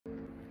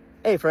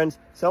Hey friends,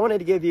 so I wanted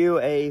to give you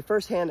a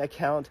first-hand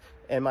account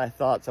and my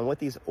thoughts on what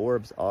these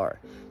orbs are.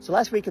 So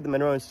last week at the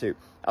Monroe Institute,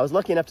 I was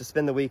lucky enough to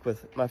spend the week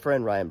with my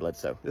friend Ryan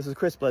Bledsoe. This is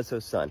Chris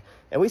Bledsoe's son.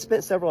 And we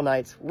spent several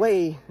nights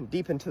way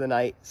deep into the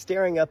night,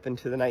 staring up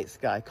into the night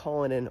sky,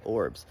 calling in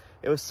orbs.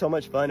 It was so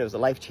much fun. It was a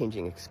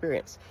life-changing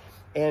experience.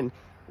 And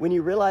when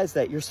you realize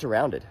that you're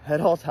surrounded at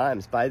all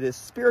times by this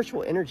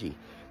spiritual energy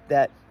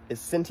that is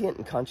sentient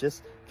and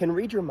conscious, can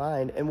read your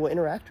mind and will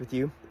interact with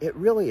you, it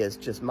really is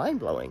just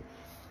mind-blowing.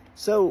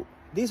 So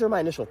these are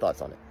my initial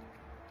thoughts on it.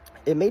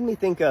 It made me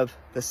think of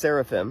the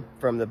seraphim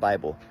from the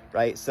Bible,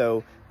 right?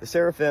 So the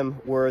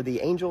seraphim were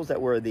the angels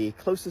that were the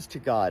closest to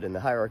God in the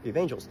hierarchy of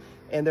angels.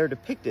 And they're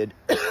depicted,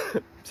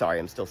 sorry,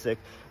 I'm still sick.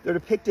 They're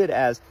depicted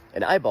as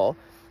an eyeball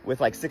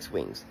with like 6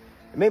 wings.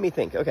 It made me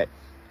think, okay,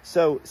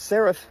 so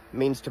seraph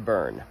means to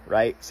burn,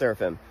 right?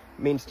 Seraphim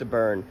means to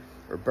burn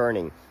or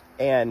burning.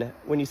 And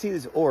when you see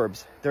these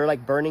orbs, they're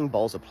like burning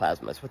balls of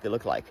plasma. That's what they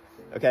look like.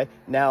 Okay,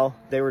 now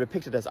they were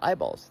depicted as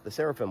eyeballs, the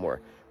seraphim were.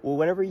 Well,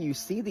 whenever you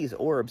see these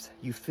orbs,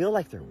 you feel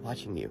like they're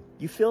watching you.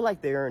 You feel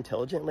like they are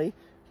intelligently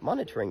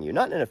monitoring you,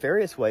 not in a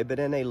nefarious way, but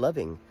in a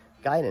loving,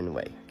 guiding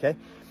way, okay?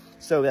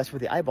 So that's where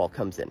the eyeball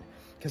comes in,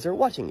 because they're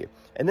watching you.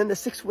 And then the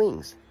 6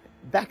 wings.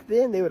 Back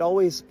then, they would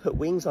always put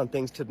wings on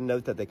things to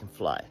denote that they can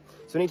fly.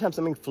 So anytime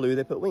something flew,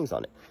 they put wings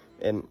on it,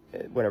 and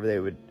whenever they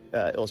would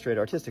illustrate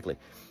artistically.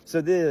 So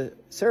the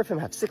seraphim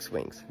have 6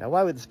 wings. Now,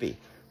 why would this be?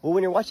 Well,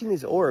 when you're watching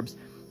these orbs,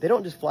 they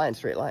don't just fly in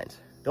straight lines.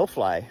 They'll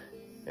fly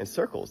in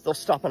circles. They'll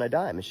stop on a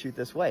dime and shoot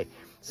this way.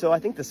 So I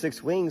think the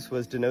 6 wings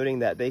was denoting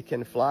that they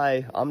can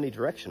fly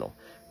omnidirectional,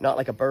 not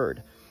like a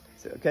bird.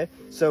 So, okay?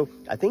 So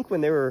I think when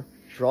they were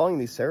drawing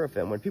these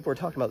seraphim, when people were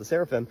talking about the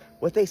seraphim,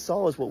 what they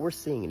saw is what we're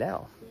seeing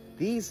now.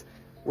 These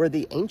were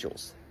the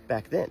angels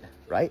back then,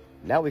 right?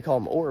 Now we call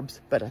them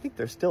orbs, but I think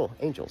they're still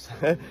angels.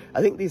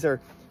 I think these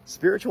are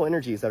spiritual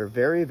energies that are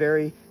very,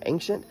 very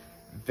ancient,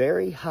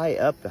 very high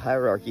up the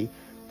hierarchy.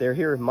 They're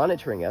here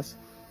monitoring us,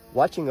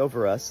 watching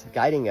over us,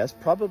 guiding us,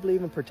 probably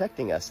even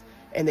protecting us.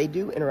 And they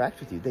do interact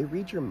with you. They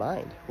read your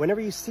mind.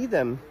 Whenever you see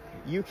them,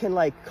 you can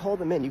like call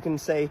them in. You can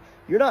say,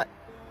 you're not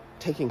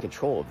taking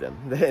control of them.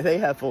 They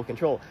have full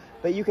control.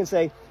 But you can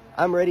say,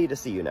 I'm ready to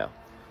see you now.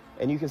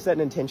 And you can set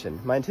an intention.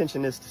 My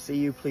intention is to see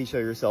you. Please show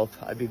yourself.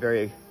 I'd be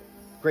very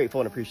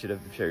grateful and appreciative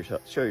if you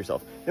show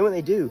yourself. Then when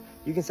they do,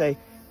 you can say,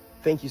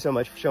 thank you so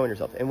much for showing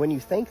yourself. And when you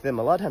thank them,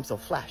 a lot of times they'll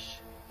flash.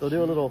 They'll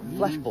do a little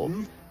flash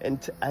bulb,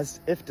 and as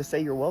if to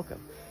say you're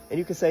welcome. And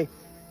you can say,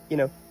 you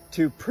know,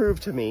 to prove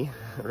to me,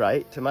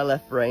 right, to my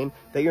left brain,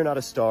 that you're not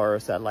a star or a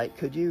satellite,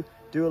 could you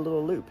do a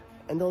little loop?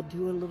 And they'll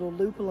do a little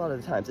loop a lot of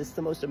the times. It's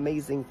the most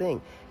amazing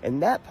thing.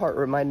 And that part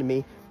reminded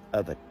me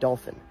of a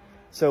dolphin.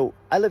 So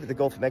I live at the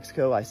Gulf of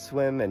Mexico. I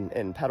swim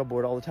and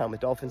paddleboard all the time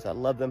with dolphins. I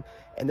love them.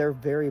 And they're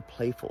very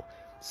playful.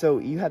 So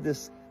you have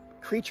this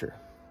creature,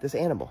 this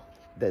animal,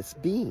 this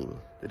being,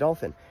 the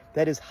dolphin,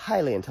 that is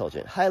highly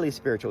intelligent, highly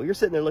spiritual. You're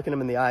sitting there looking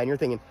them in the eye and you're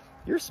thinking,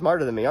 you're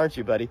smarter than me, aren't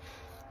you, buddy?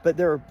 But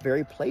they're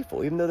very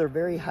playful. Even though they're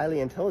very highly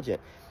intelligent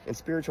and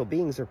spiritual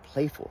beings, are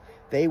playful.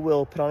 They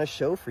will put on a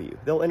show for you.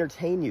 They'll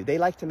entertain you. They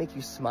like to make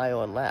you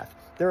smile and laugh.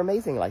 They're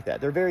amazing like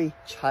that. They're very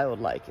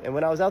childlike. And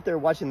when I was out there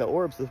watching the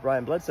orbs with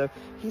Ryan Bledsoe,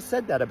 he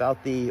said that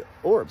about the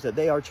orbs, that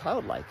they are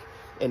childlike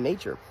in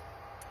nature.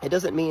 It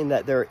doesn't mean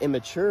that they're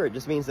immature. It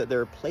just means that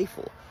they're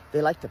playful.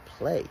 They like to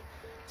play.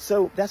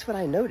 So that's what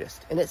I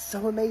noticed, and it's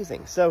so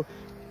amazing. So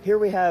here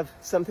we have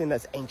something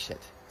that's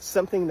ancient,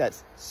 something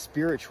that's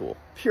spiritual,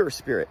 pure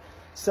spirit,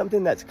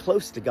 something that's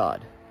close to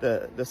God.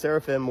 The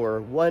seraphim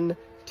were 1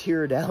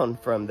 tier down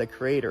from the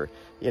creator,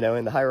 you know,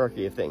 in the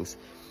hierarchy of things.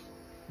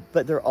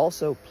 But they're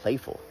also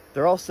playful.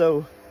 They're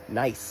also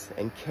nice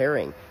and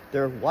caring.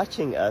 They're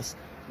watching us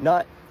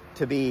not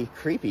to be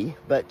creepy,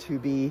 but to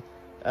be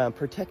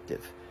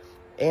protective.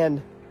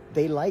 And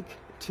they like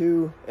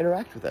to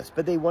interact with us,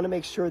 but they want to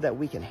make sure that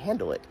we can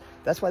handle it.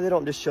 That's why they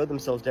don't just show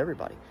themselves to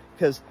everybody,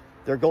 because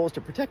their goal is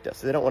to protect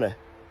us. They don't want to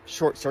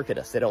short circuit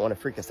us. They don't want to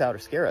freak us out or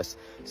scare us.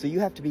 So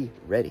you have to be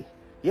ready.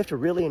 You have to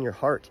really in your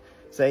heart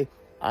say,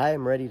 I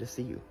am ready to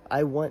see you.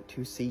 I want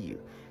to see you.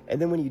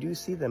 And then when you do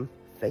see them,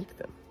 thank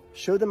them.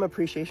 Show them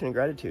appreciation and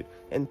gratitude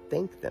and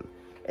thank them.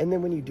 And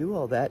then when you do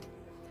all that,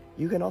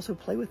 you can also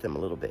play with them a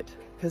little bit,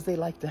 because they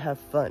like to have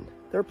fun.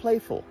 They're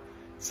playful.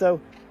 So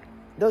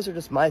those are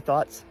just my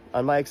thoughts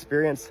on my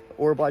experience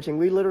orb watching.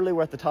 We literally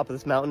were at the top of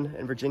this mountain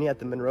in Virginia at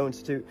the Monroe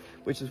Institute,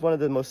 which is one of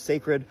the most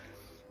sacred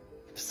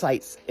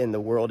sites in the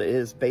world. It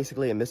is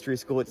basically a mystery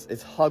school. It's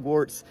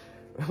Hogwarts,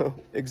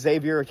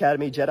 Xavier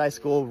Academy, Jedi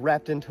School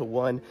wrapped into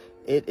one.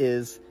 It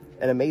is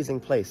an amazing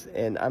place.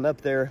 And I'm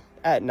up there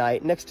at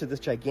night next to this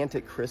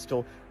gigantic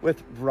crystal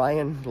with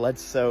Ryan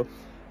Bledsoe,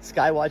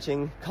 sky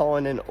watching,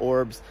 calling in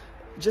orbs.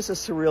 Just a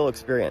surreal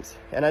experience.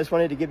 And I just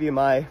wanted to give you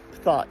my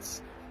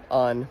thoughts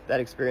on that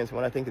experience.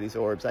 When I think of these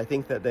orbs, I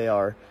think that they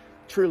are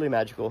truly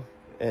magical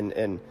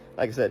and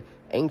like I said,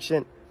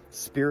 ancient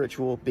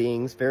spiritual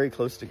beings very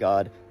close to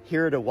God,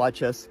 here to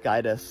watch us,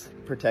 guide us,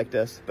 protect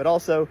us, but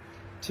also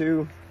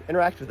to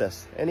interact with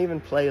us and even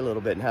play a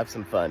little bit and have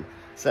some fun.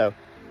 So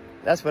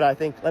That's what I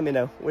think. Let me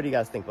know. What do you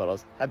guys think,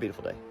 Buttles? Have a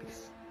beautiful day.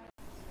 Peace.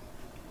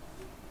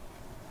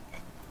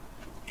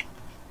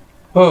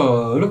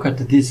 Oh, look at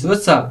this.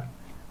 What's up?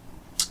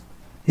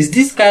 Is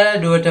this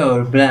colored water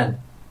or brand?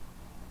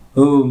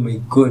 Oh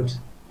my god.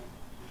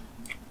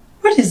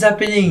 What is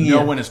happening here?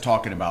 No one is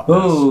talking about this.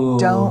 Oh.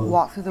 Don't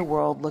walk through the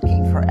world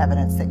looking for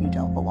evidence that you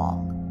don't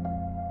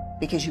belong,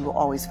 because you will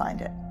always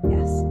find it.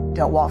 Yes.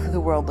 Don't walk through the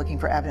world looking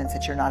for evidence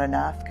that you're not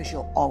enough, because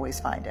you'll always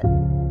find it.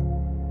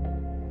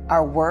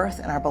 Our worth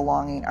and our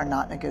belonging are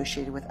not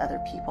negotiated with other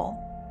people.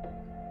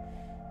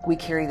 We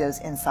carry those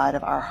inside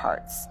of our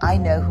hearts. I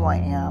know who I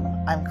am.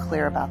 I'm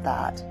clear about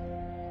that.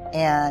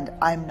 And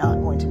I'm not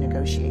going to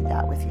negotiate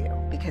that with you,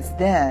 because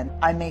then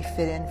I may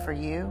fit in for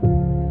you,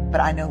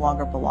 but I no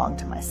longer belong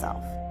to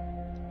myself.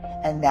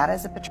 And that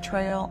is a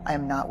betrayal I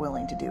am not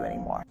willing to do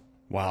anymore.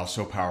 Wow,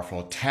 so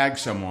powerful. Tag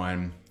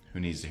someone who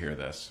needs to hear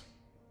this.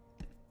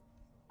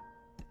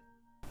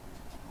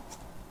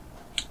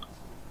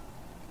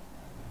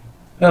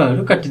 Oh,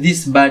 look at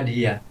this bird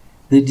here.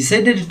 They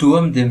decided to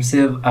warm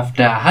themselves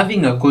after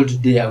having a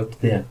cold day out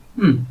there.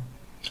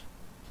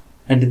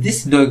 And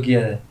this dog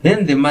here,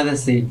 then the mother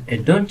said, I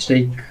don't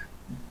like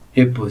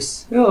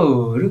apples.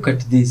 Oh, look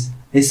at this.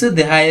 I saw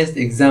the highest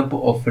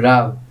example of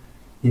love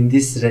in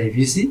this life.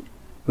 You see?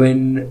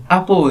 When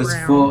Apple was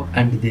 4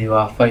 and they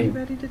were 5.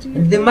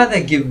 And the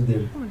mother gave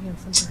them.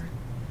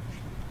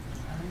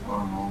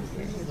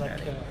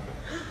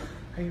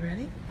 Are you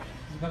ready?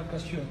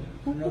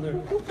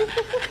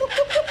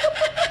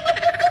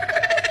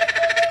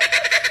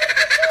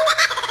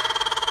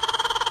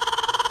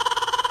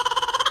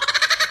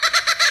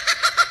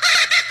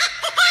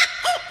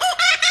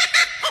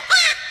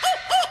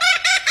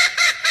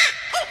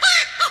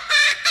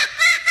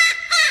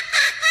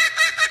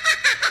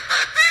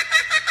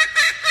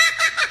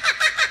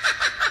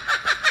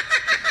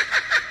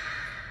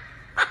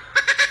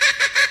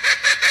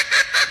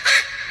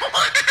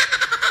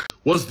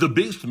 Was the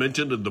beast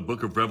mentioned in the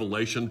book of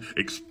Revelation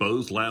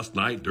exposed last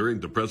night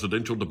during the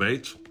presidential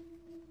debates?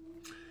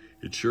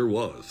 It sure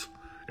was.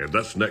 And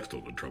that's next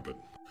on the trumpet.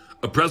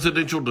 A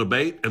presidential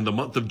debate in the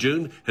month of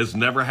June has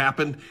never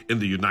happened in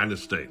the United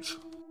States.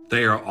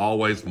 They are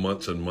always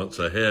months and months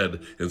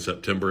ahead in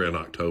September and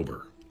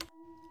October.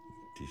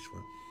 This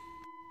one.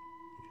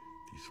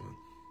 This one.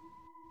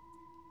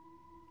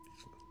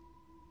 This one.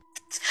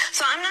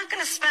 So I'm not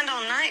going to spend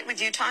all night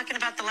with you talking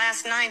about the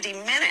last 90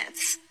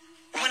 minutes.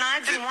 When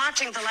I've been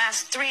watching the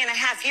last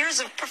 3.5 years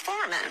of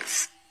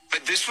performance.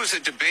 But this was a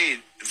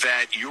debate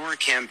that your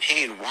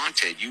campaign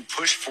wanted. You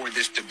pushed for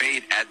this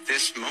debate at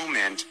this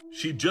moment.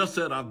 She just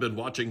said I've been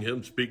watching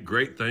him speak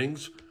great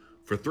things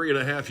for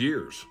 3.5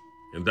 years.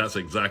 And that's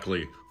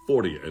exactly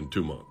 40 and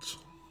 2 months.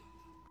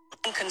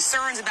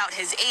 Concerns about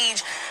his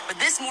age, but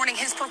this morning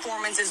his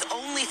performance is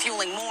only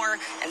fueling more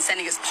and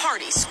sending his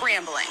party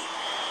scrambling.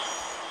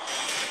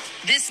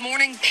 This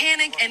morning,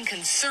 panic and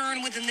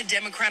concern within the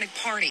Democratic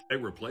Party. They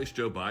replaced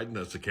Joe Biden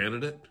as the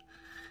candidate.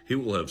 He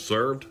will have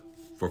served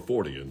for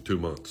 40 and 2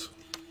 months.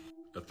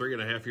 A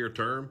 3.5-year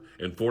term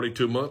and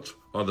 42 months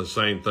are the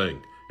same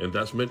thing, and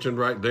that's mentioned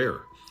right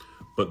there.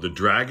 But the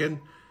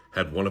dragon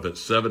had one of its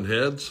 7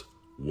 heads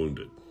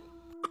wounded.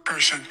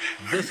 Person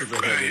This is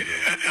a heavy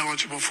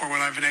eligible for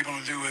what I've been able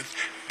to do with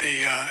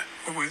the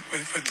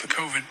with the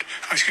COVID.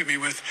 Excuse me,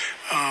 with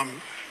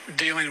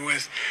dealing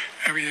with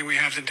everything we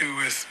have to do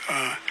with.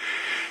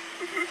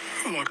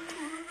 Look,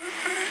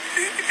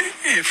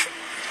 if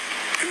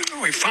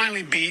we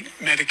finally beat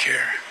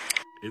Medicare.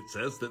 It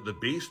says that the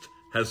beast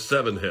has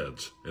 7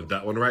 heads, and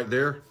that one right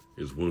there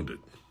is wounded.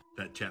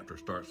 That chapter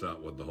starts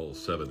out with the whole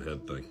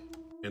 7-head thing.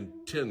 And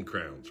 10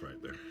 crowns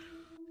right there.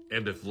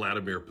 And if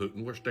Vladimir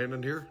Putin were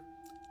standing here,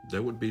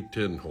 there would be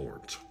 10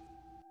 horns.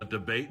 A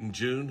debate in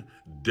June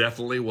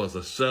definitely was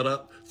a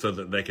setup so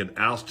that they can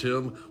oust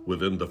him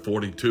within the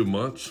 42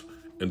 months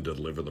and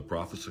deliver the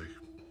prophecy.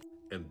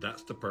 And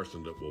that's the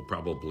person that will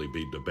probably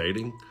be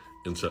debating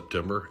in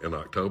September and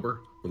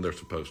October when they're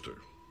supposed to.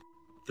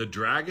 The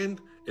dragon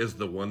is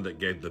the one that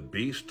gave the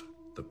beast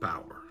the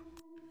power.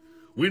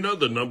 We know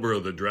the number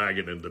of the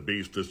dragon and the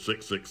beast is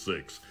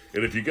 666.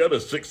 And if you go to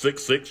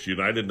 666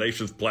 United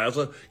Nations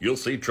Plaza, you'll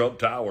see Trump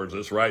Towers.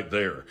 It's right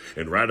there.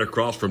 And right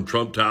across from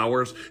Trump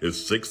Towers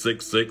is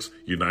 666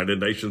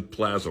 United Nations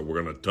Plaza.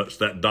 We're going to touch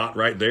that dot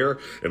right there,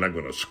 and I'm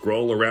going to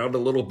scroll around a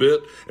little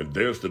bit, and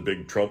there's the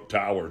big Trump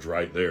Towers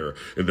right there.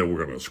 And then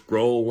we're going to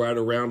scroll right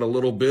around a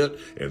little bit,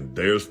 and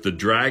there's the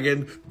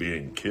dragon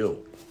being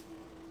killed.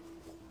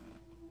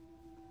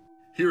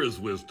 Here is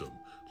wisdom.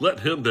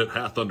 Let him that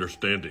hath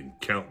understanding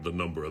count the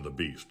number of the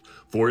beast,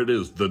 for it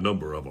is the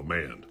number of a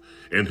man.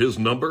 And his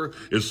number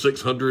is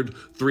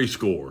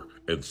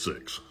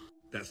 666.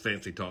 That's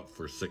fancy talk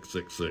for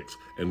 666.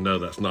 And no,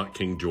 that's not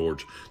King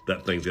George.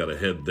 That thing's got a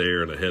head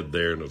there and a head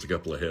there, and there's a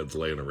couple of heads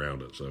laying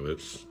around it. So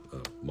it's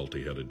a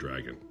multi-headed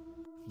dragon.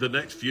 The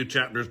next few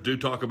chapters do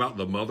talk about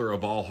the mother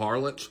of all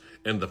harlots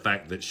and the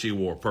fact that she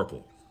wore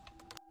purple.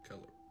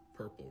 Color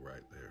purple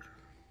right there.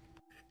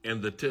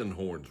 And the 10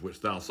 horns which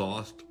thou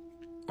sawest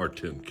are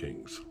 10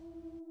 kings.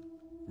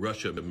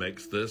 Russia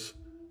makes this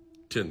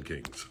 10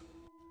 kings,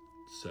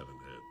 7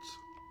 heads.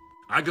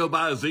 I go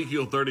by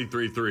Ezekiel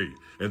 33:3,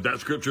 and that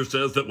scripture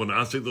says that when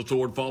I see the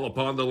sword fall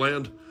upon the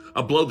land,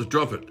 I blow the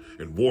trumpet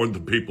and warn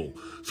the people,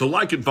 so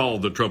like and follow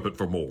the trumpet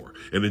for more.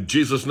 And in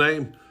Jesus'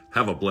 name,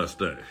 have a blessed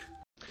day.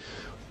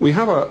 We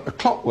have a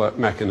clockwork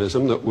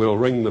mechanism that will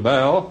ring the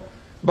bell,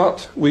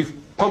 but we've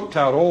pumped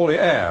out all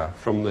the air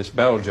from this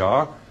bell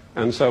jar,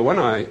 and so when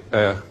I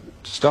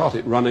start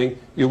it running,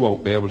 you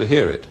won't be able to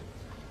hear it.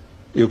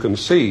 You can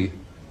see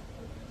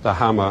the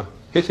hammer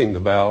hitting the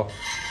bell.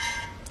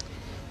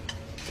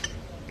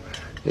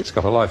 It's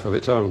got a life of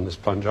its own, this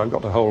plunger. I've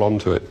got to hold on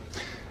to it.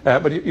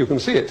 But you can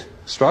see it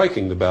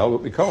striking the bell,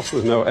 but because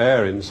there's no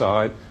air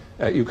inside,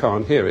 you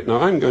can't hear it.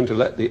 Now I'm going to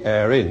let the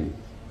air in.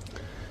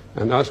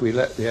 And as we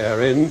let the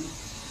air in,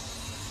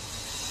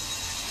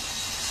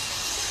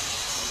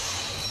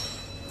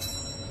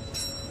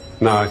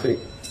 now I think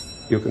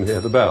you can hear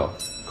the bell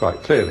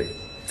quite clearly.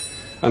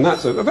 And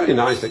that's a very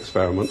nice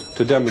experiment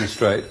to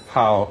demonstrate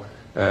how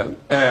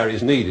air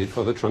is needed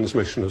for the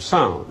transmission of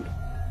sound.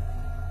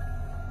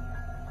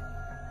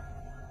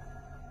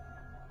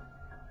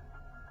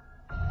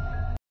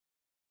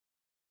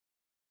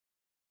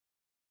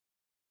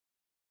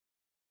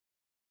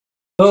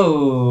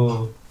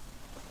 Oh,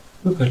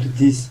 look at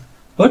this.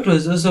 What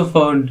was also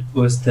found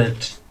was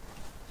that,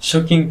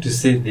 shocking to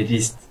say the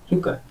least,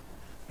 look at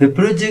the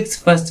project's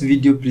first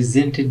video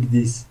presented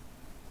this.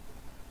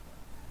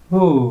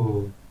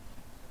 Oh,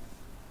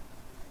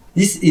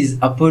 this is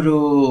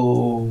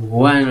Apollo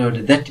 1, or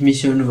that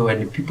mission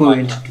when people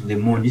went to the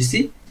moon. You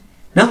see,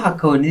 now how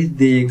can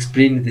they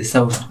explain the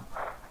sound?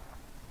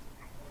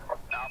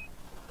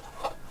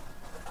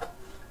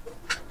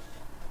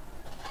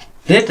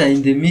 Later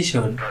in the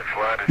mission,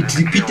 it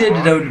repeated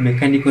loud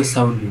mechanical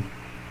sounding.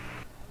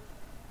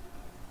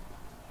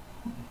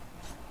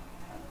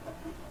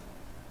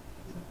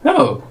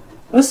 Oh,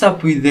 what's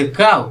up with the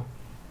cow?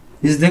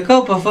 Is the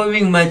cow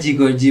performing magic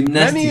or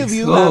gymnastics? Many of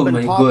you oh have my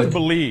been taught god, to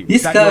believe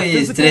this that cow your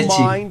is physical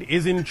stretching. mind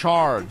is in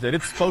charge, that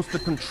it's supposed to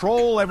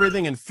control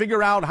everything and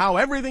figure out how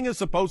everything is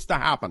supposed to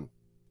happen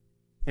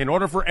in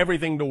order for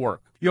everything to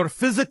work. Your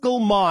physical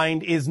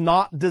mind is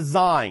not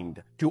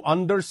designed to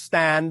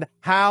understand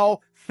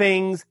how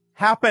things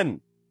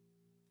happen.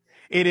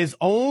 It is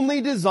only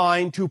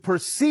designed to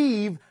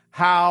perceive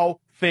how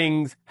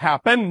things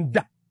happened.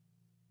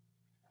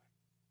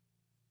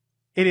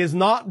 It is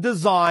not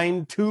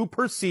designed to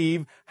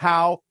perceive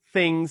how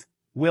things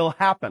will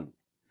happen.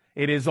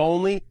 It is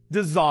only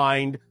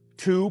designed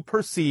to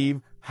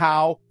perceive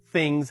how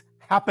things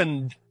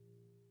happened.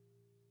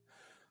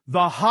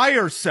 The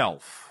higher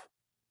self,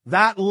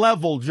 that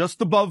level just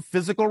above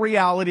physical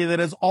reality that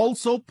is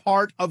also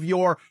part of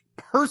your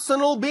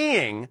personal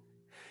being,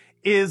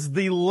 is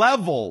the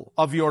level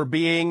of your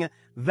being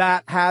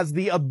that has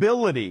the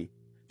ability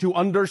to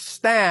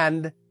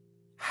understand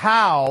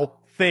how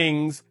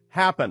things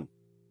happen.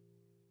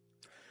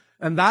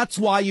 And that's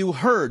why you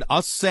heard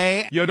us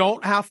say, you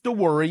don't have to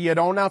worry, you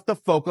don't have to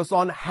focus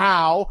on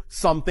how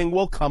something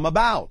will come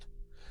about.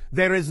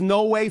 There is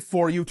no way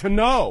for you to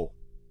know.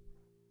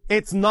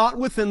 It's not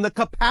within the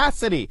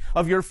capacity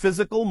of your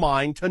physical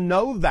mind to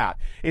know that.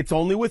 It's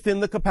only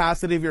within the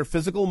capacity of your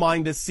physical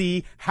mind to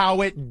see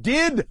how it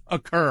did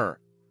occur,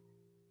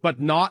 but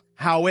not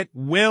how it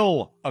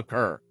will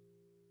occur.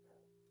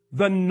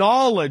 The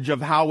knowledge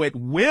of how it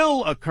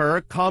will occur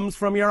comes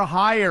from your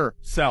higher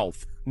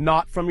self,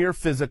 not from your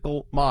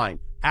physical mind.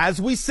 As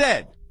we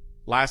said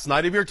last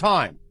night of your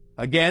time,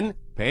 again,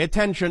 pay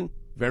attention,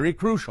 very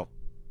crucial.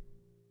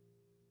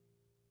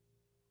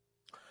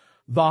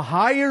 The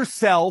higher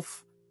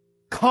self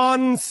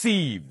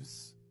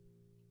conceives.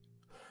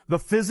 The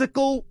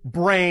physical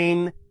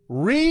brain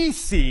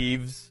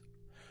receives.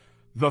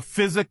 The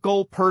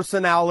physical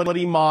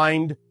personality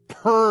mind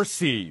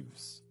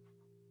perceives.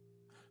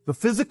 The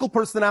physical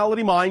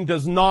personality mind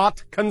does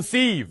not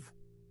conceive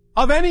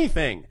of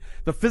anything.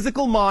 The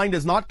physical mind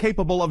is not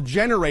capable of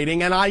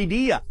generating an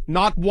idea.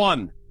 Not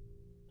one.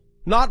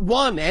 Not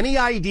one. Any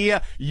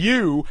idea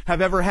you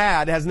have ever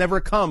had has never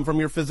come from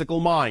your physical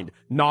mind.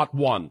 Not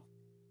one.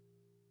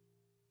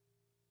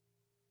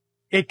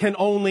 It can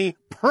only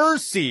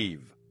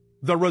perceive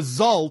the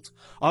result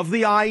of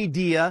the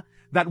idea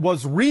that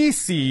was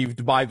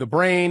received by the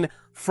brain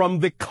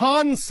from the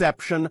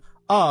conception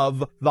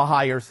of the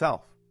higher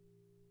self.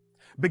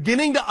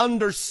 Beginning to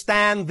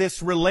understand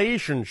this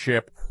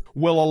relationship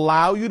will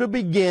allow you to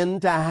begin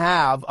to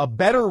have a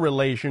better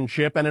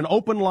relationship and an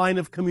open line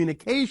of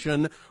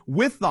communication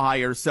with the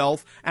higher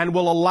self, and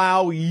will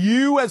allow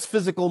you as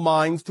physical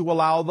minds to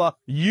allow the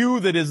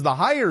you that is the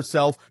higher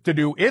self to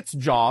do its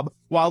job,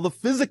 while the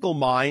physical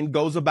mind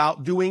goes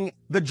about doing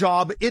the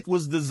job it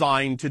was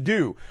designed to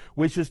do,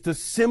 which is to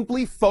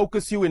simply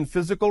focus you in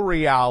physical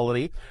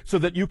reality so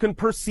that you can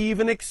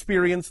perceive and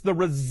experience the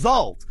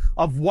result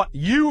of what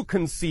you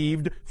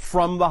conceived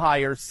from the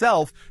higher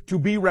self to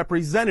be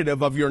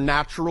representative of your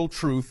natural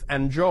truth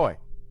and joy.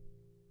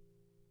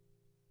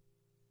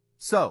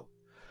 So,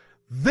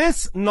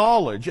 this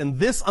knowledge and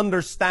this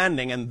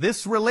understanding and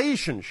this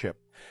relationship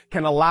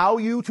can allow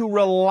you to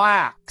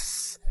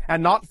relax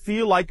and not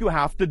feel like you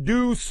have to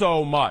do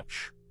so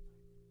much.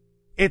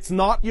 It's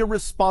not your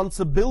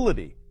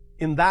responsibility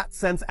in that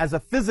sense as a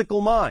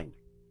physical mind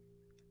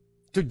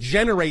to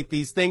generate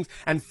these things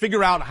and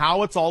figure out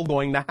how it's all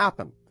going to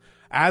happen.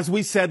 As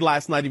we said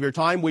last night of your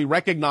time, we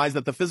recognize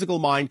that the physical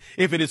mind,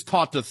 if it is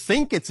taught to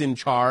think it's in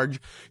charge,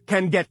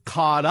 can get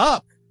caught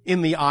up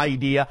in the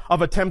idea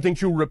of attempting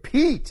to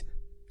repeat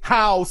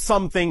how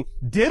something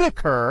did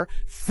occur,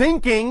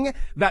 thinking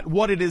that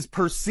what it is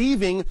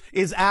perceiving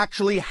is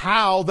actually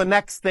how the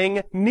next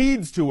thing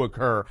needs to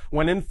occur,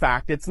 when in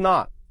fact it's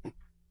not.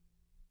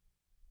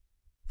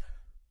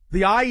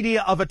 The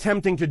idea of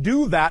attempting to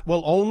do that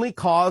will only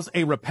cause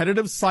a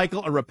repetitive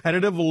cycle, a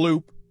repetitive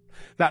loop,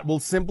 that will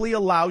simply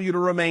allow you to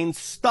remain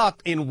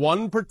stuck in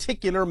one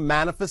particular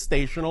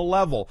manifestational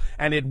level,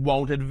 and it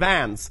won't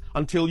advance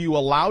until you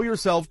allow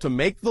yourself to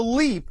make the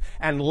leap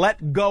and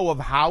let go of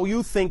how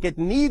you think it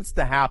needs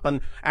to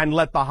happen and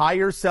let the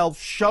higher self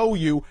show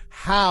you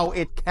how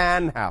it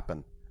can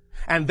happen.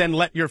 And then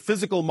let your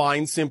physical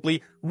mind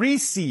simply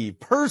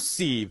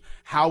perceive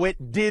how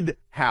it did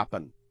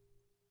happen.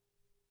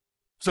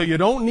 So you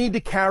don't need to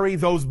carry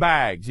those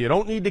bags. You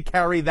don't need to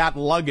carry that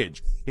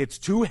luggage. It's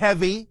too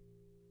heavy.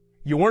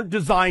 You weren't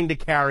designed to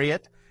carry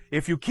it.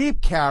 If you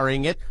keep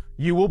carrying it,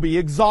 you will be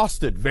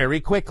exhausted very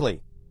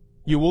quickly.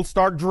 You will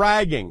start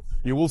dragging.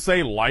 You will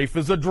say, life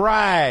is a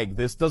drag.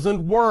 This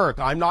doesn't work.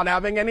 I'm not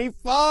having any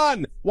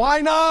fun. Why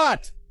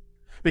not?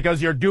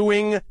 Because you're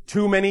doing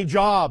too many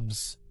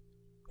jobs.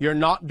 You're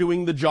not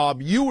doing the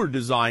job you were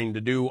designed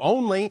to do,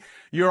 only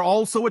you're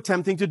also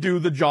attempting to do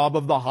the job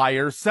of the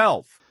higher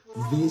self.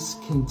 This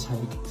can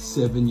take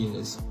 7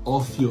 years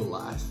off your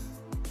life.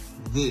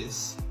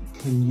 This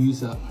can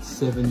use up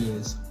 7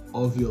 years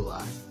of your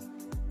life.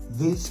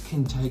 This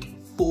can take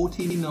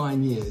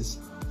 49 years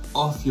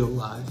off your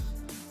life.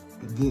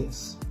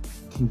 This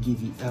can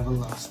give you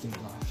everlasting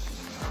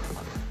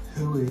life.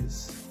 Who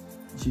is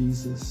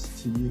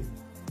Jesus to you?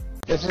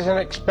 This is an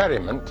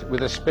experiment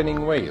with a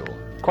spinning wheel,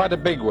 quite a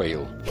big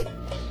wheel.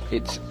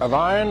 It's of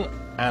iron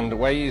and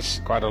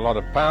weighs quite a lot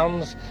of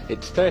pounds.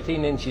 It's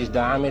 13 inches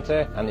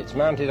diameter and it's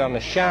mounted on a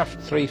shaft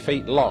 3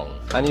 feet long.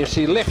 And you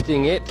see,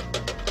 lifting it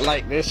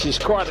like this is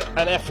quite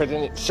an effort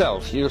in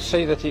itself. You'll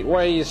see that it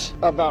weighs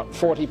about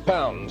 40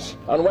 pounds.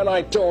 And when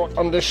I talk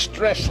under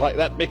stress like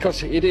that,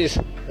 because it is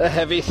a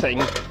heavy thing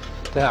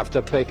to have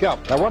to pick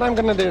up. Now what I'm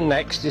going to do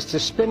next is to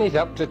spin it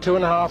up to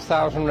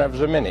 2,500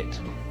 revs a minute.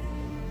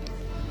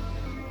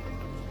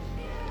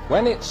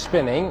 When it's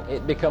spinning,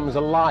 it becomes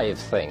a live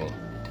thing.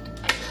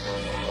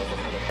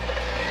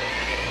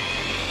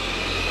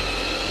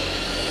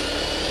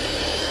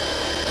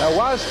 Now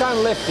whilst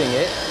I'm lifting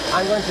it,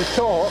 I'm going to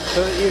talk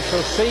so that you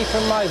shall see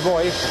from my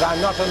voice that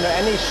I'm not under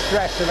any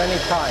stress of any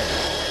kind.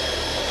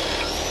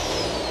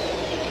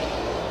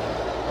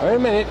 In a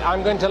minute,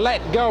 I'm going to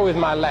let go with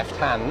my left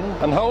hand,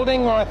 and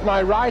holding with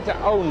my right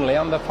only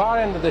on the far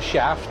end of the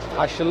shaft,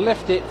 I shall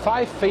lift it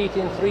 5 feet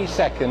in 3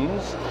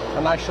 seconds,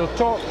 and I shall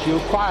talk to you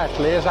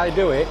quietly as I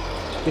do it,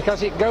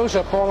 because it goes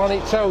up all on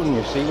its own,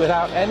 you see,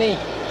 without any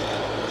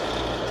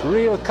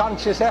real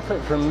conscious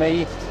effort from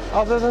me,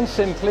 other than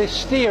simply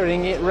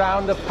steering it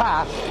round a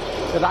path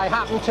that I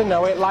happen to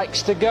know it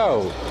likes to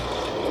go.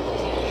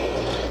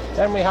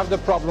 Then we have the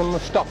problem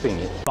of stopping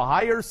it. The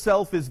higher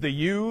self is the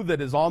you that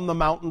is on the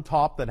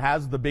mountaintop, that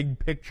has the big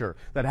picture,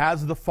 that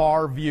has the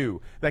far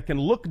view, that can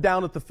look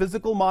down at the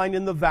physical mind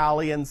in the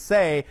valley and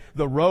say,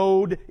 the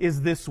road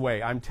is this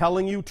way. I'm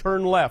telling you,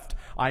 turn left.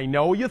 I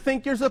know you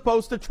think you're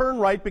supposed to turn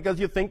right because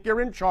you think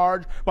you're in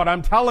charge, but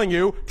I'm telling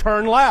you,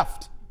 turn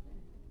left.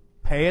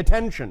 Pay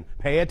attention,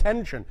 pay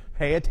attention,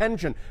 pay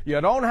attention. You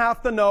don't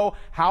have to know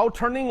how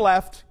turning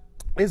left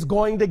is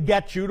going to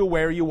get you to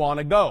where you want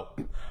to go.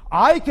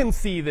 I can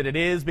see that it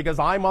is because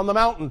I'm on the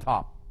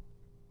mountaintop.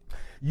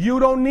 You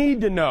don't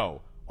need to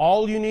know.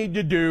 All you need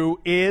to do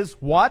is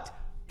what?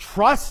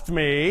 Trust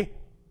me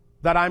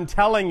that I'm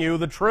telling you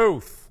the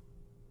truth.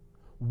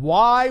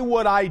 Why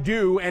would I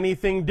do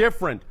anything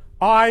different?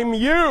 I'm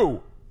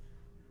you.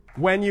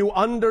 When you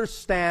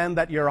understand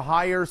that your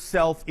higher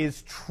self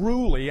is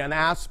truly an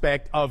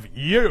aspect of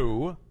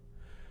you,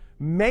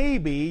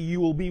 maybe you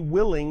will be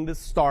willing to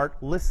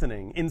start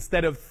listening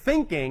instead of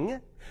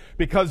thinking,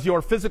 because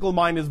your physical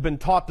mind has been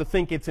taught to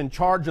think it's in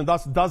charge and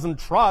thus doesn't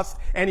trust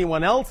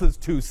anyone else's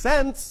 2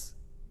 cents.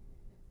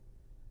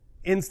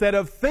 Instead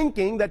of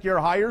thinking that your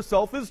higher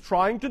self is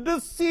trying to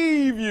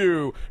deceive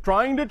you,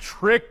 trying to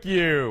trick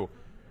you.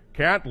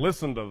 Can't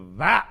listen to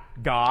that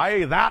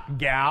guy, that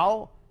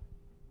gal.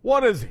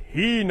 What does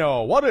he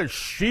know? What does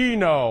she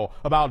know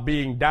about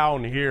being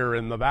down here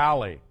in the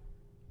valley?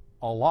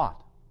 A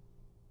lot.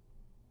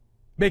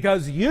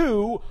 Because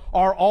you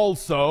are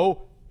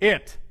also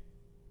it.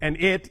 And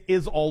it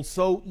is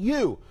also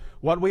you.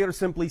 What we are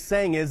simply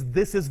saying is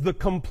this is the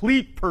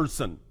complete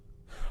person.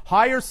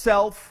 Higher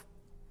self,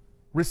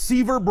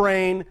 receiver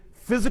brain,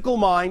 physical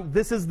mind,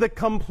 this is the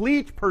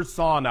complete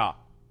persona.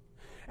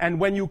 And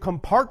when you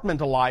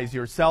compartmentalize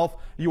yourself,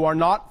 you are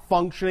not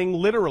functioning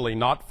literally,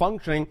 not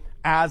functioning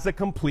as a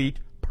complete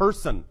person.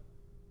 person.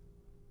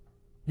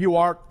 You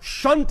are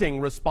shunting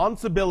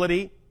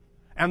responsibility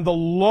and the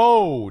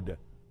load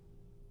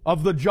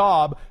of the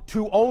job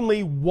to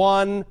only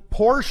one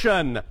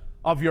portion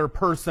of your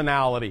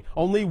personality,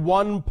 only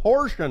one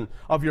portion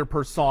of your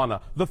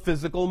persona, the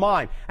physical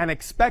mind, and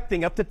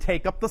expecting it to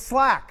take up the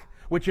slack,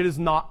 which it is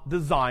not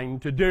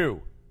designed to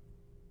do.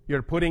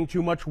 You're putting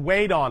too much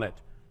weight on it,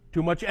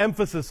 too much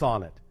emphasis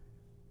on it,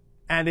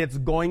 and it's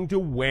going to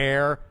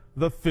wear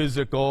the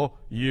physical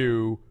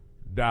you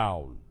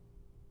down.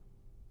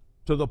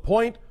 To the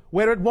point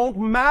where it won't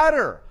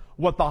matter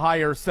what the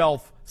higher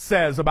self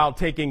says about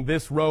taking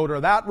this road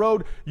or that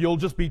road, you'll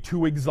just be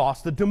too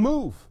exhausted to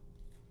move.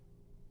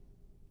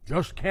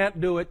 Just can't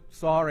do it,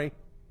 sorry.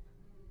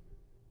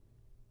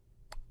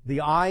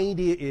 The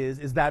idea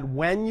is that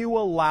when you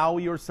allow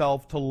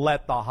yourself to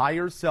let the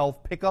higher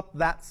self pick up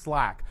that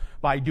slack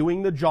by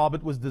doing the job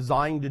it was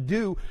designed to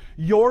do,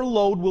 your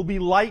load will be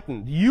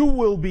lightened. You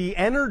will be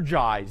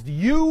energized.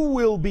 You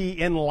will be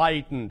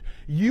enlightened.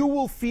 You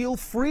will feel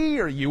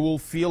freer. You will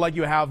feel like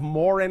you have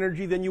more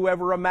energy than you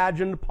ever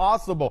imagined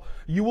possible.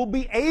 You will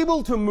be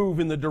able to move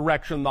in the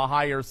direction the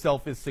higher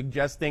self is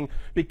suggesting,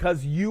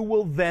 because you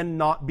will then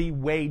not be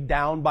weighed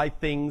down by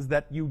things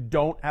that you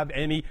don't have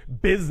any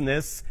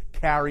business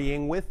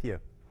carrying with you.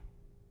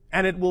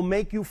 And it will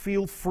make you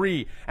feel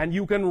free, and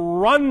you can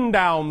run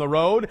down the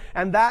road,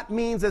 and that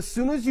means as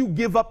soon as you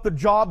give up the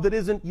job that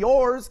isn't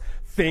yours,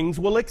 things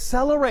will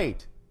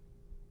accelerate.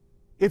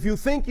 If you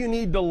think you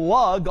need to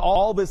lug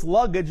all this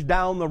luggage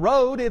down the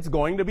road, it's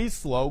going to be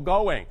slow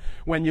going.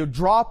 When you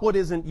drop what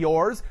isn't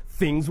yours,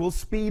 things will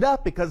speed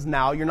up because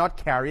now you're not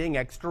carrying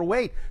extra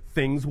weight.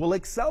 Things will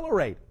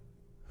accelerate.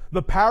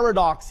 The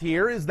paradox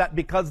here is that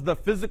because the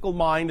physical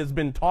mind has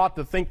been taught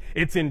to think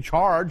it's in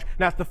charge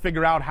and has to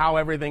figure out how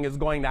everything is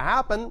going to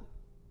happen,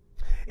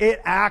 it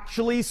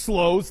actually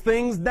slows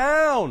things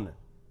down,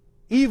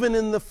 even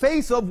in the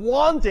face of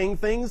wanting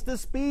things to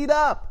speed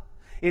up.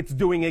 It's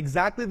doing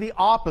exactly the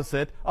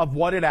opposite of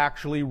what it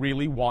actually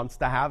really wants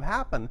to have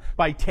happen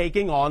by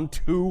taking on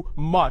too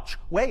much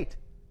weight.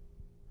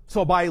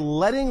 So by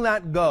letting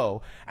that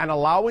go and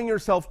allowing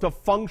yourself to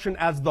function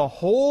as the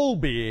whole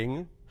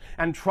being,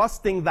 and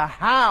trusting the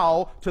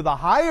how to the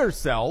higher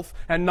self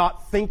and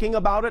not thinking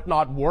about it,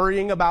 not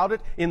worrying about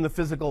it in the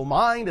physical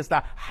mind as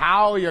to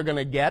how you're going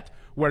to get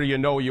where you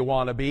know you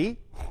want to be,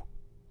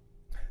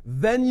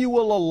 then you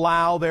will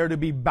allow there to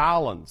be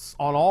balance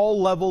on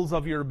all levels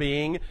of your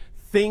being.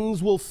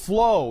 Things will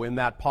flow in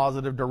that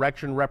positive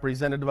direction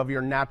representative of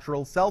your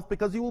natural self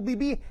because you will be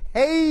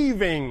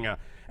behaving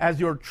as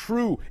your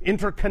true,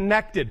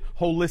 interconnected,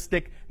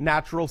 holistic,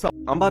 natural self.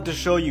 I'm about to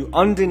show you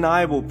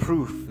undeniable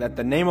proof that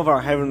the name of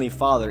our Heavenly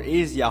Father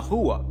is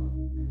Yahuwah,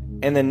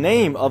 and the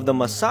name of the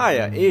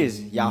Messiah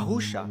is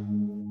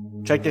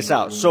Yahusha. Check this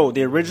out. So,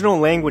 the original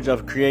language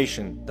of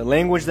creation, the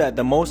language that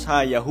the Most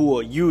High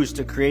Yahuwah used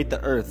to create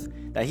the earth,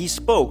 that He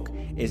spoke,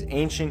 is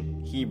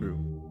ancient Hebrew.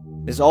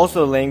 It's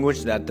also the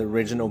language that the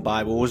original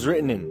Bible was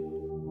written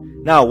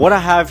in. Now, what I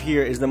have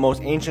here is the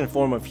most ancient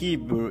form of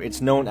Hebrew. It's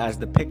known as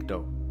the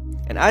Picto.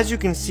 And as you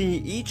can see,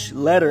 each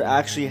letter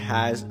actually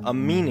has a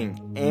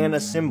meaning and a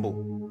symbol.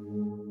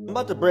 I'm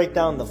about to break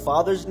down the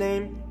Father's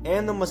name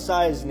and the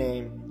Messiah's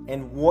name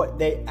and what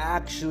they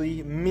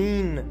actually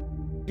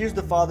mean. Here's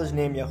the Father's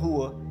name,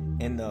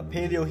 Yahuwah, in the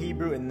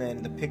Paleo-Hebrew and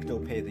then the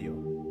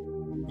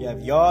Picto-Paleo. You have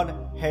Yod,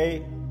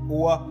 He,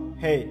 Ua,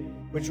 He,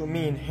 which will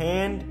mean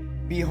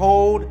hand,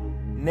 behold,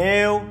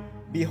 nail,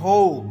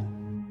 behold.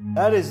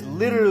 That is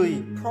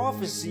literally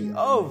prophecy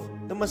of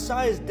the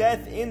Messiah's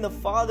death in the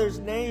Father's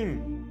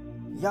name.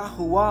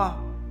 Yahuwah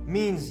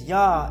means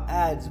Yah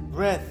adds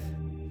breath.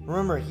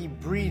 Remember, He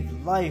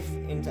breathed life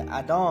into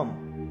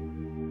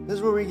Adam. This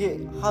is where we get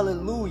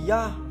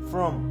hallelujah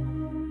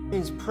from. It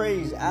means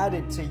praise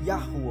added to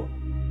Yahuwah.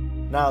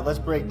 Now let's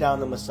break down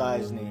the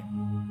Messiah's name.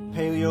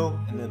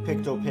 Paleo and the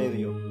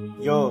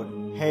Picto-Paleo. Yod,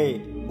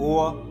 He,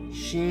 Ua,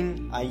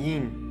 Shin,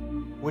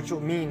 Ayin, which will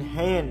mean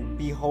hand,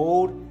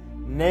 behold,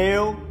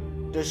 nail,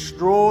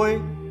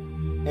 destroy,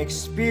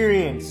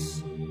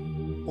 experience,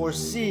 or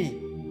see.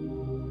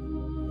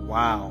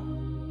 Wow.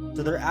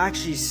 So they're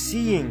actually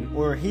seeing,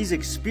 or He's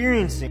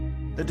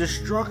experiencing, the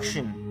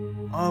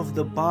destruction of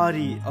the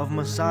body of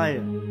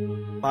Messiah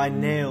by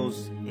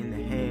nails in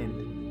the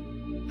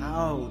hand.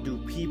 How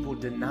do people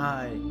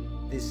deny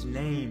this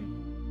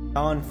name?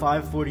 John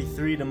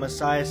 5:43, the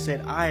Messiah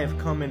said, I have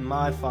come in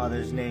my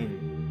Father's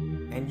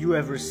name, and you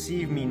have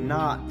received me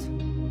not.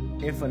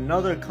 If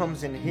another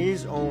comes in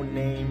his own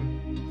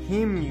name,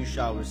 him you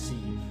shall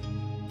receive.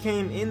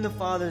 Came in the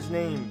Father's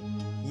name,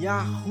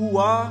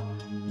 Yahuwah,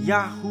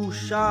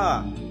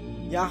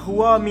 Yahusha.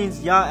 Yahuwah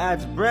means Yah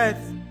adds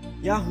breath.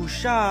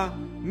 Yahusha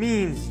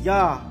means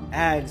Yah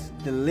adds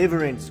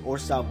deliverance or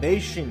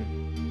salvation.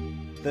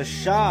 The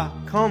Shah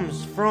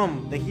comes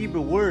from the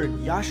Hebrew word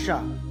Yasha,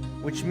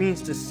 which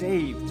means to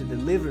save, to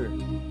deliver,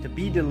 to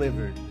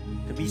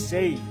be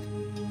saved.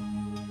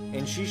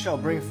 And she shall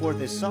bring forth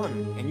his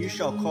son, and you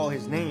shall call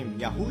his name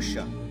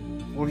Yahusha,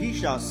 for he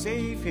shall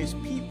save his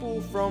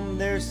people from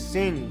their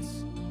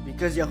sins.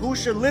 because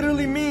Yahusha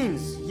literally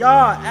means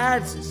Yah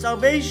adds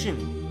salvation.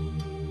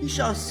 He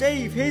shall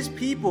save his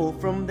people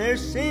from their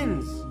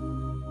sins.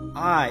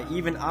 I,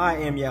 even I,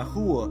 am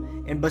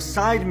Yahuwah, and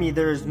beside me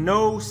there is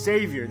no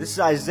Savior. This is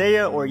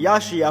Isaiah or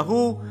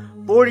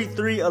Yashayahu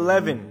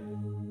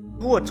 43:11.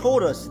 Yahuwah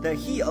told us that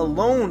He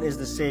alone is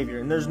the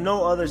Savior, and there's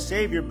no other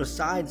Savior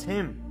besides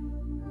Him.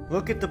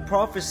 Look at the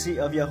prophecy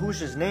of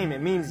Yahusha's name.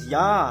 It means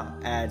Yah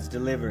adds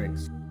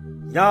deliverance.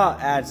 Yah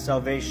adds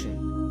salvation.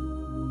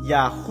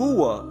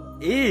 Yahuwah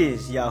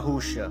is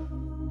Yahusha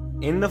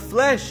in the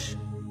flesh.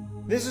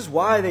 This is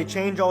why they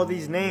change all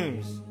these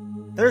names.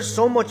 There's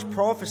so much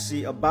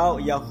prophecy about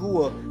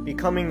Yahuwah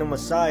becoming the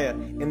Messiah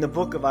in the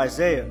book of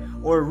Isaiah,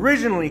 or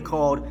originally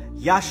called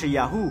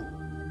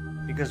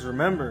Yashayahu. Because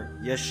remember,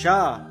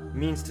 Yasha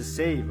means to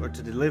save or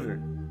to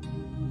deliver.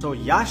 So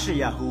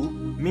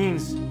Yashayahu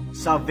means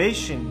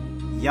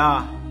salvation,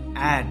 Yah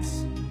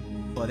adds.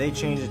 But they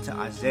changed it to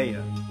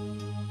Isaiah.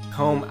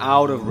 Come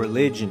out of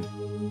religion.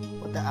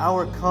 But the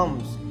hour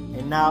comes,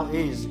 and now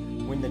is,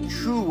 when the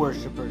true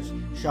worshippers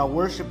shall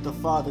worship the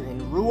Father in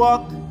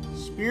Ruach,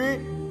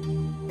 Spirit,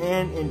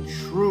 and in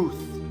truth.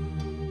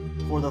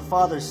 For the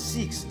Father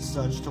seeks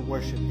such to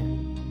worship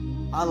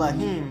Him.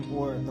 Elohim,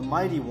 or the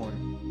Mighty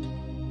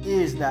One,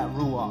 is that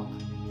Ruach,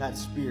 that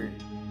Spirit.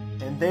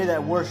 And they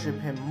that worship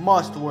Him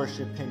must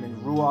worship Him in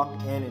Ruach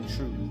and in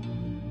truth.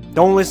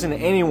 Don't listen to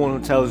anyone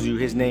who tells you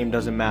His name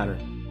doesn't matter.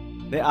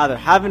 They either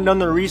haven't done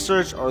their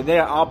research or they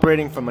are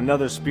operating from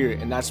another spirit,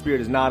 and that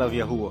spirit is not of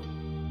Yahuwah.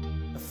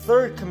 The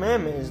third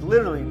commandment is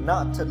literally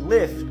not to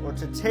lift or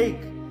to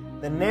take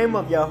the name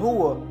of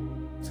Yahuwah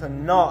to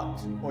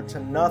naught or to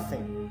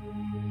nothing.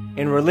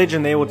 In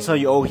religion they will tell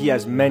you, oh, He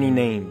has many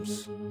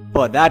names.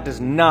 But that does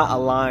not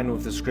align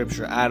with the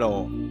scripture at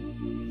all.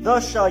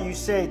 Thus shall you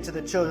say to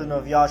the children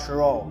of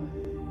Yasharal,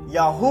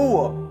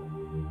 Yahuwah,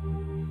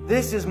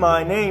 this is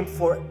my name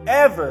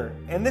forever,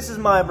 and this is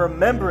my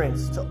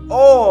remembrance to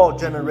all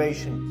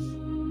generations.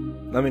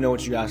 Let me know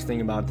what you guys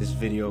think about this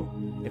video.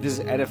 If this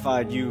has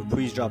edified you,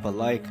 please drop a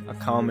like, a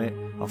comment,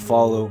 a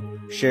follow,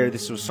 share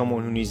this with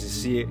someone who needs to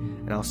see it,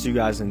 and I'll see you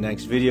guys in the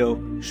next video.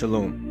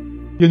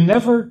 Shalom. You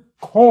never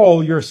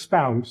call your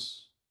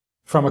spouse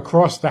from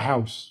across the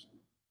house,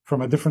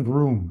 from a different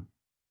room.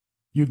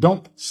 You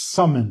don't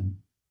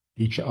summon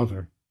each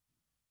other.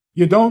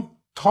 You don't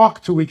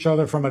talk to each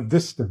other from a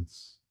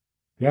distance.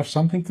 You have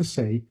something to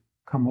say,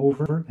 come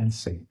over and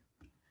say it.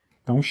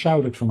 Don't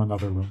shout it from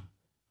another room.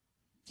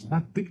 It's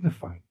not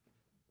dignified.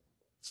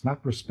 It's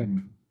not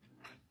respectful.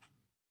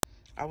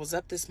 I was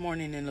up this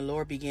morning and the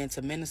Lord began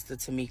to minister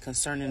to me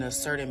concerning a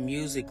certain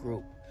music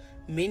group.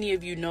 Many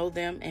of you know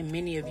them and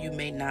many of you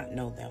may not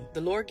know them.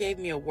 The Lord gave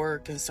me a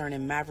word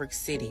concerning Maverick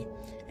City,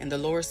 and the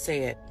Lord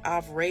said,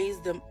 I've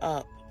raised them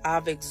up,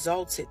 I've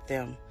exalted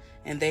them,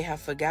 and they have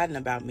forgotten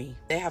about me.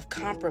 They have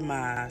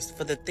compromised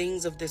for the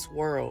things of this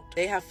world.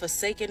 They have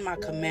forsaken my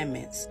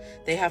commandments.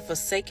 They have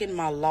forsaken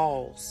my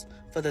laws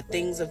for the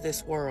things of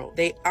this world.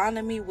 They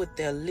honor me with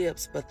their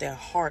lips, but their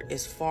heart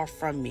is far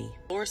from me.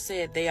 The Lord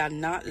said they are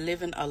not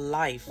living a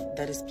life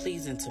that is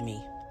pleasing to me.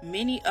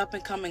 Many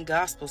up-and-coming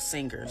gospel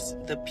singers,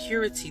 the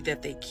purity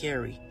that they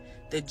carry,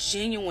 the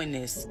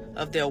genuineness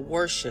of their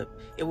worship,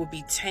 it will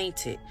be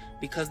tainted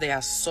because they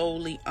are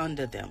solely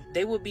under them.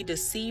 They will be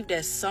deceived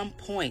at some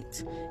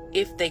point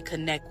if they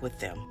connect with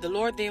them. The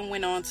Lord then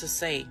went on to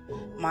say,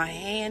 my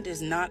hand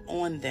is not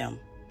on them.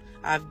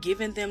 I've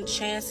given them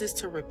chances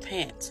to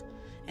repent,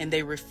 and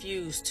they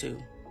refuse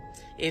to.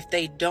 If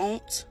they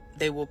don't,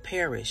 they will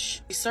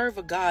perish. We serve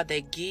a God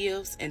that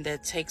gives and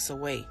that takes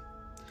away.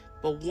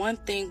 But one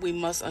thing we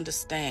must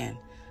understand,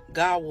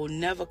 God will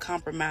never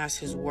compromise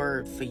His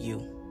word for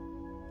you.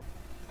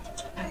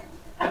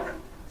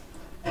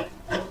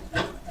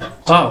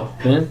 Wow,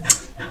 man,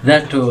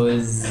 that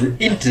was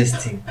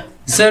interesting.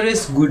 It's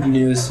always good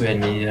news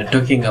when you're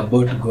talking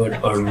about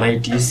God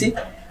Almighty, you see,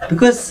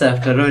 because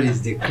after all,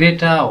 He's the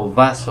creator of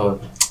us all,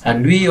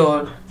 and we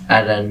all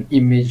are an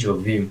image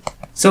of Him.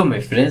 So,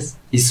 my friends,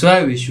 it's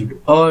why we should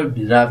all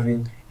be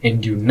loving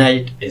and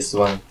unite as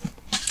one.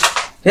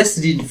 Let's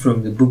read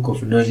from the book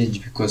of knowledge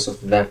because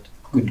of that,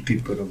 good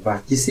people of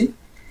us, you see.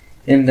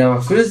 And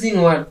our closing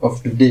word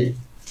of today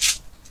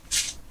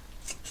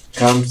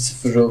comes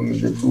from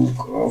the book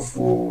of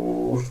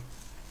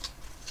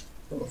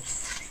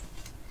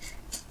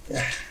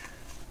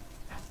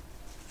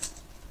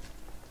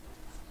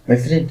my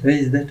friend, where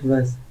is that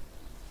verse?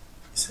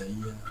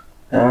 Isaiah.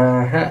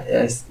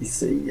 Yes,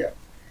 Isaiah.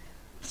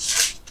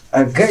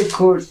 A guy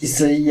called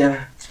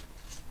Isaiah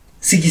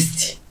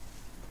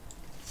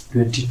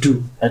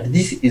 60:22, and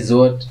this is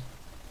what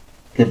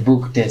the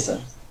book tells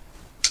us.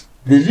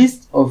 The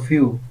least of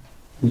you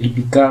will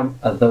become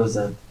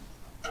 1,000,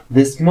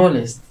 the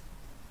smallest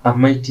a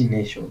mighty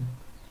nation.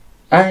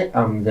 I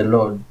am the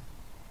Lord.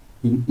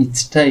 In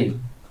its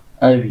time,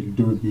 I will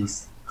do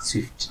this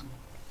swiftly.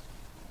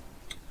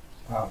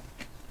 Wow.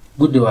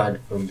 Good word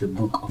from the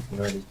book of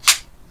knowledge.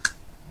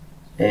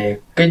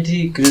 Can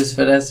you close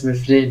for us, my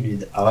friend,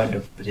 with a word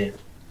of prayer?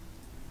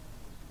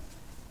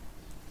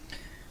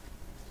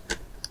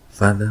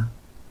 Father,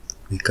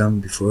 We come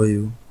before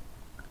you.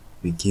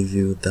 We give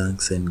you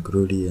thanks and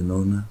glory and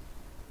honor.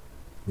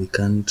 We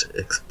can't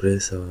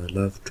express our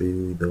love to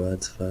you with the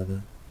words,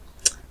 Father.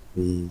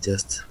 We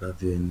just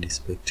love you and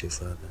respect you,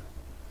 Father.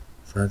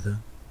 Father,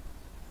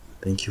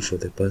 thank you for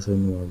the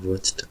person who have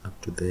watched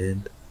up to the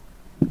end.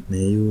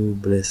 May you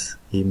bless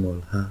him or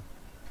her.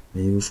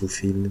 May you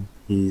fulfill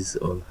his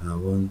or her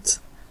wants.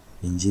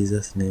 In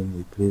Jesus' name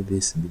we pray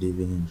this,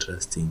 believing and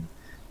trusting.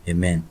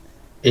 Amen.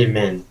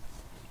 Amen.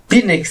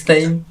 Till next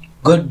time,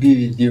 God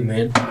be with you,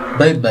 man.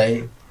 Bye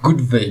bye. Good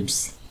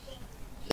vibes.